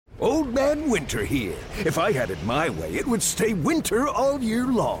Old Man Winter here. If I had it my way, it would stay winter all year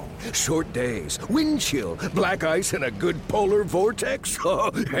long. Short days, wind chill, black ice, and a good polar vortex.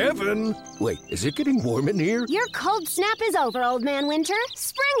 Oh, heaven! Wait, is it getting warm in here? Your cold snap is over, Old Man Winter.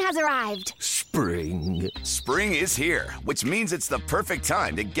 Spring has arrived. Spring. Spring is here, which means it's the perfect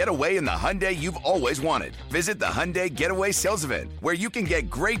time to get away in the Hyundai you've always wanted. Visit the Hyundai Getaway Sales Event, where you can get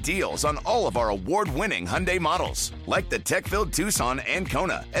great deals on all of our award-winning Hyundai models, like the tech-filled Tucson and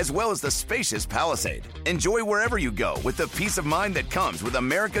Kona, as well as the spacious Palisade. Enjoy wherever you go with the peace of mind that comes with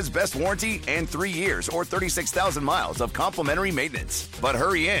America's best warranty and 3 years or 36,000 miles of complimentary maintenance. But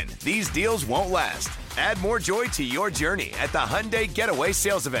hurry in, these deals won't last. Add more joy to your journey at the Hyundai Getaway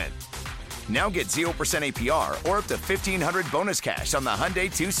Sales Event. Now get 0% APR or up to $1,500 bonus cash on the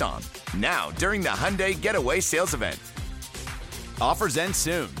Hyundai Tucson. Now, during the Hyundai Getaway Sales Event. Offers end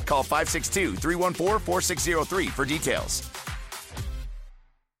soon. Call 562-314-4603 for details.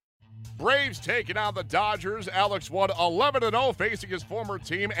 Braves taking on the Dodgers. Alex Wood 11-0, facing his former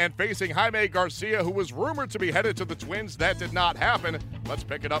team and facing Jaime Garcia, who was rumored to be headed to the Twins. That did not happen. Let's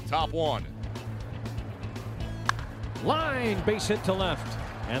pick it up top one. Line base hit to left.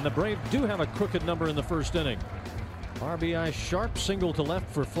 And the Braves do have a crooked number in the first inning. RBI Sharp single to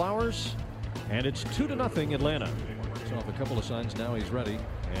left for Flowers. And it's 2-0 Atlanta. So off a couple of signs, now he's ready.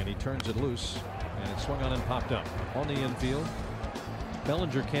 And he turns it loose. And it swung on and popped up. On the infield.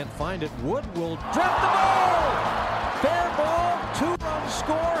 Bellinger can't find it. Wood will drop the ball! Fair ball, 2-run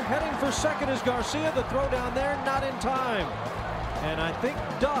score. Heading for second is Garcia. The throw down there, not in time. And I think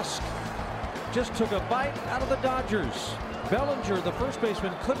Dusk just took a bite out of the Dodgers. Bellinger, the first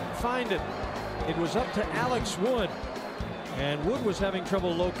baseman, couldn't find it. It was up to Alex Wood. And Wood was having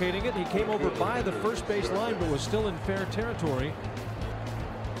trouble locating it. He came over by the first base line, but was still in fair territory.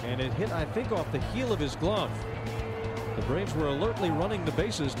 And it hit, I think, off the heel of his glove. The Braves were alertly running the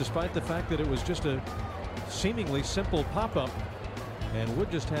bases despite the fact that it was just a seemingly simple pop-up. And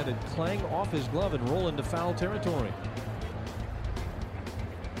Wood just had it clang off his glove and roll into foul territory.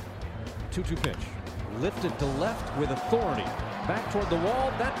 2-2 pitch. Lifted to left with authority. Back toward the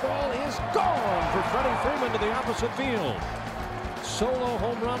wall. That ball is gone for Freddie Freeman to the opposite field. Solo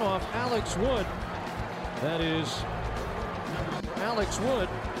home run off Alex Wood. That is Alex Wood.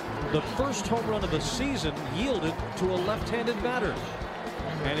 The first home run of the season yielded to a left-handed batter.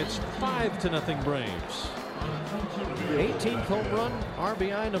 And it's 5-0 Braves. 18th home run,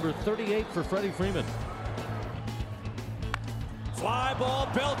 RBI number 38 for Freddie Freeman. Fly ball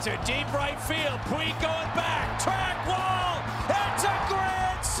belted, deep right field. Puig going back, track wall. It's a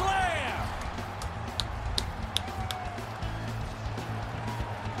grand slam.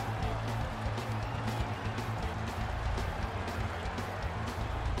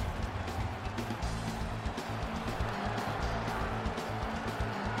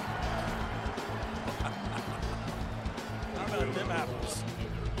 How about them apples?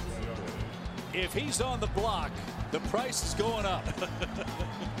 If he's on the block, the price is going up.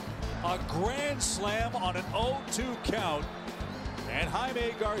 A grand slam on an 0-2 count. And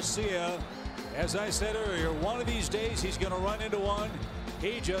Jaime Garcia, as I said earlier, one of these days he's going to run into one.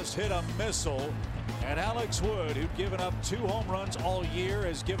 He just hit a missile. And Alex Wood, who'd given up 2 home runs all year,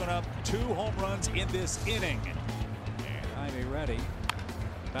 has given up 2 home runs in this inning. And Jaime ready.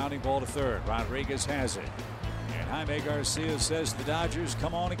 Bounding ball to third. Rodriguez has it. And Jaime Garcia says the Dodgers,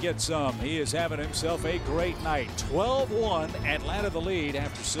 come on and get some. He is having himself a great night. 12-1, Atlanta the lead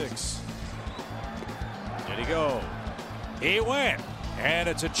after 6. Did he go? He went. And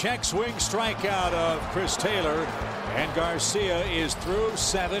it's a check swing strikeout of Chris Taylor. And Garcia is through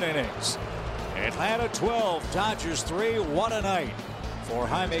 7 innings. Atlanta 12, Dodgers 3. What a night for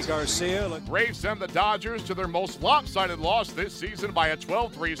Jaime Garcia. Braves send the Dodgers to their most lopsided loss this season by a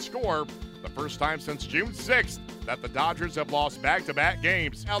 12-3 score. The first time since June 6th that the Dodgers have lost back-to-back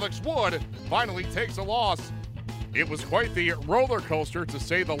games. Alex Wood finally takes a loss. It was quite the roller coaster, to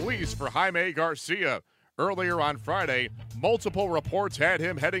say the least, for Jaime Garcia. Earlier on Friday, multiple reports had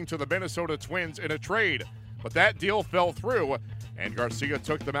him heading to the Minnesota Twins in a trade, but that deal fell through, and Garcia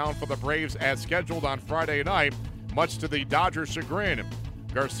took the mound for the Braves as scheduled on Friday night, much to the Dodgers' chagrin.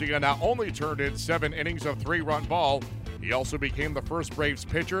 Garcia not only turned in 7 innings of 3-run ball, he also became the first Braves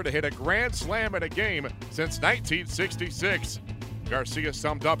pitcher to hit a grand slam in a game since 1966. Garcia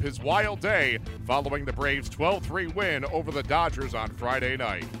summed up his wild day following the Braves' 12-3 win over the Dodgers on Friday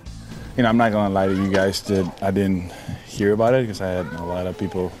night. You know, I'm not going to lie to you guys that I didn't hear about it because I had a lot of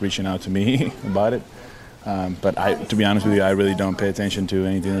people reaching out to me about it. But to be honest with you, I really don't pay attention to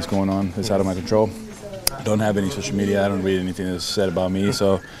anything that's going on that's out of my control. I don't have any social media. I don't read anything that's said about me.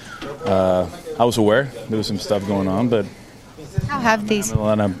 So I was aware there was some stuff going on, but How have these?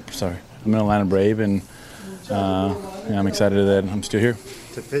 I'm an Atlanta Brave, and I'm excited that I'm still here.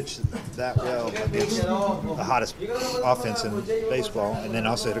 To pitch that well against the hottest offense in baseball, and then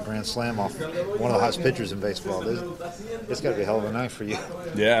also hit a grand slam off one of the hottest pitchers in baseball, it's got to be a hell of a night for you.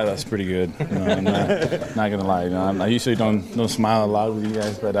 Yeah, that's pretty good. I'm not gonna lie. I usually don't smile a lot with you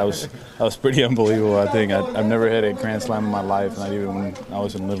guys, but that was pretty unbelievable. I think I've never hit a grand slam in my life, not even when I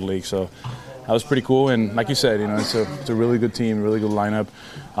was in Little League. So that was pretty cool. And like you said, it's a really good team, really good lineup.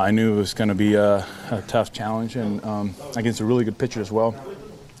 I knew it was going to be a tough challenge, and against a really good pitcher as well.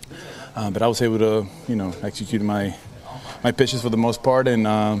 But I was able to, execute my pitches for the most part and,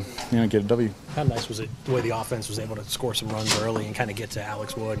 get a W. How nice was it the way the offense was able to score some runs early and kind of get to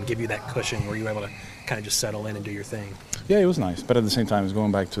Alex Wood and give you that cushion where you were able to kind of just settle in and do your thing? Yeah, it was nice. But at the same time, it's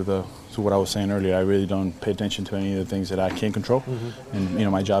going back to what I was saying earlier. I really don't pay attention to any of the things that I can't control. Mm-hmm.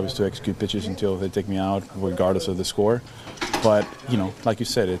 And, my job is to execute pitches until they take me out, regardless of the score. But, like you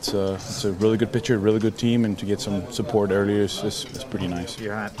said, it's a really good pitcher, really good team, and to get some support earlier is pretty nice.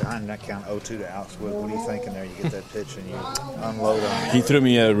 You're behind that count 0-2 to Alex Wood. What are you thinking there? You get that pitch and you unload on him. He threw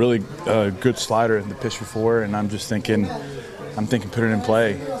me a really good slider in the pitch before, and I'm thinking put it in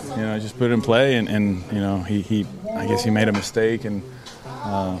play. Just put it in play, and he I guess he made a mistake, and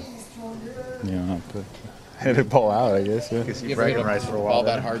hit the ball out, I guess. Yeah. You ever hit a ball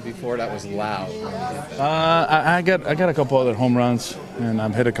that hard before? That was loud. I got a couple other home runs, and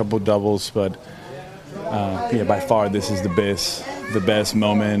I've hit a couple doubles, but by far this is the best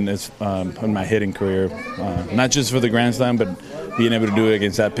moment in my hitting career. Not just for the Grand Slam, but being able to do it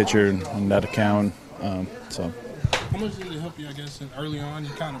against that pitcher on that account. How much did it help you, I guess, early on? You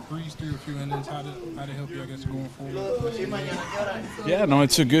kind of breezed through a few innings. How did it help you, I guess, going forward? Yeah, no,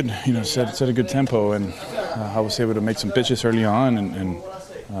 it's a good, set a good tempo, and I was able to make some pitches early on and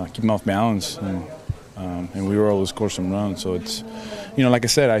keep them off balance, and we were able to score some runs. So it's, like I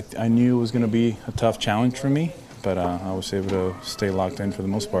said, I knew it was going to be a tough challenge for me, but I was able to stay locked in for the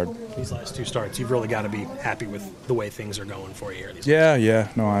most part. These last two starts, you've really got to be happy with the way things are going for you here. Yeah,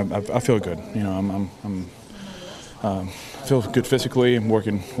 no, I feel good. Feel good physically. I'm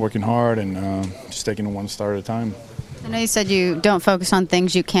working hard and just taking it one start at a time. I know you said you don't focus on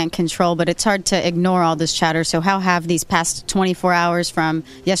things you can't control, but it's hard to ignore all this chatter. So how have these past 24 hours from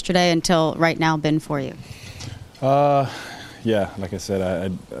yesterday until right now been for you? Yeah, like I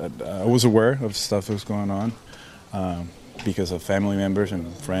said, I was aware of stuff that was going on because of family members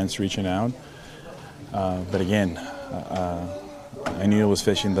and friends reaching out. But again, I knew I was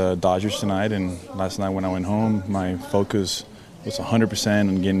facing the Dodgers tonight, and last night when I went home, my focus was 100%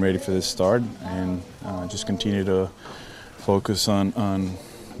 on getting ready for this start, and just continue to focus on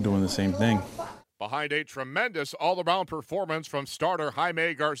doing the same thing. Behind a tremendous all-around performance from starter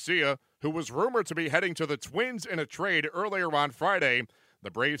Jaime Garcia, who was rumored to be heading to the Twins in a trade earlier on Friday,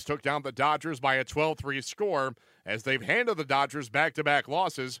 the Braves took down the Dodgers by a 12-3 score as they've handed the Dodgers back-to-back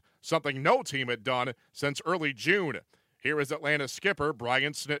losses, something no team had done since early June. Here is Atlanta skipper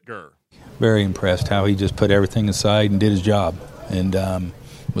Brian Snitker. Very impressed how he just put everything aside and did his job, and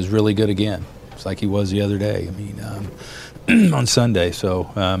was really good again. It's like he was the other day. On Sunday.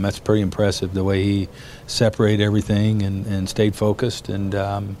 So that's pretty impressive, the way he separated everything and stayed focused and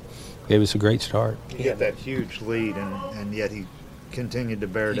gave us a great start. He got that huge lead, and yet he continued to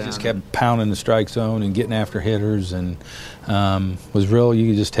bear down. He just kept pounding the strike zone and getting after hitters, and was real.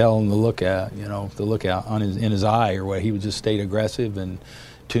 You could just tell him the look out on in his eye, or what he would just stayed aggressive and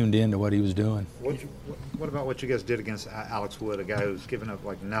tuned in to what he was doing. What about what you guys did against Alex Wood, a guy who's given up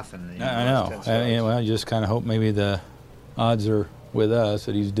like nothing? I know. I just kind of hope maybe the odds are with us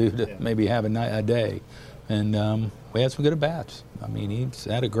that he's due to maybe have a day, and we had some good at-bats. He's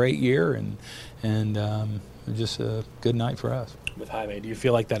had a great year, and just a good night for us. With Jaime, do you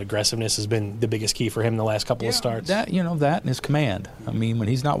feel like that aggressiveness has been the biggest key for him in the last couple of starts? That and his command. When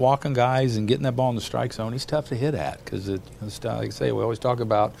he's not walking guys and getting that ball in the strike zone, he's tough to hit at because, like I say, we always talk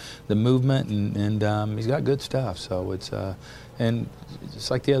about the movement, and he's got good stuff. So it's and just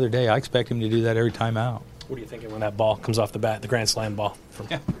like the other day, I expect him to do that every time out. What are you thinking when that ball comes off the bat, the grand slam ball?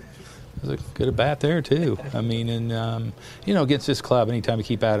 There's a good at bat there too. Against this club, anytime you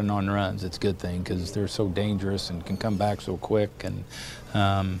keep adding on runs, it's a good thing because they're so dangerous and can come back so quick. And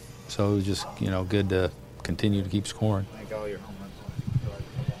so it was just good to continue to keep scoring.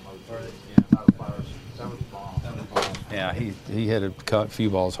 Yeah, he hit a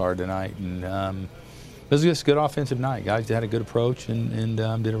few balls hard tonight, and it was just a good offensive night. Guys had a good approach and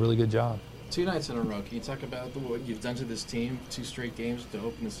did a really good job. 2 nights in a row. Can you talk about what you've done to this team? 2 straight games to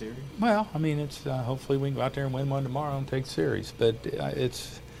open the series. Well, it's hopefully we can go out there and win one tomorrow and take the series. But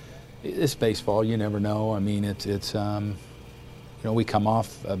it's baseball. You never know. It's we come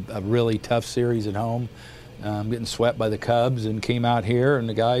off a really tough series at home, getting swept by the Cubs, and came out here, and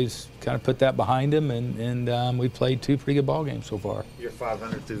the guys kind of put that behind them, and we played 2 pretty good ball games so far. You're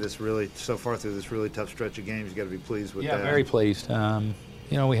 500 through this really tough stretch of games. You got to be pleased with that. Yeah, very pleased.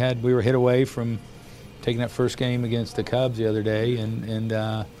 We were hit away from taking that first game against the Cubs the other day,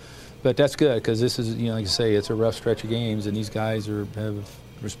 but that's good because this is, like I say, it's a rough stretch of games, and these guys have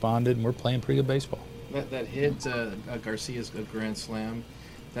responded, and we're playing pretty good baseball. That hit Garcia's grand slam,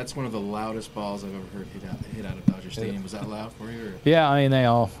 that's one of the loudest balls I've ever heard hit out of Dodger Stadium. Was that loud for you? Or? Yeah,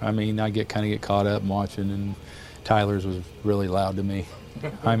 I get caught up watching, and Tyler's was really loud to me.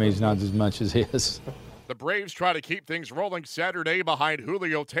 Jaime's not as much as his. The Braves try to keep things rolling Saturday behind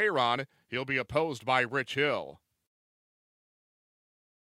Julio Teheran. He'll be opposed by Rich Hill.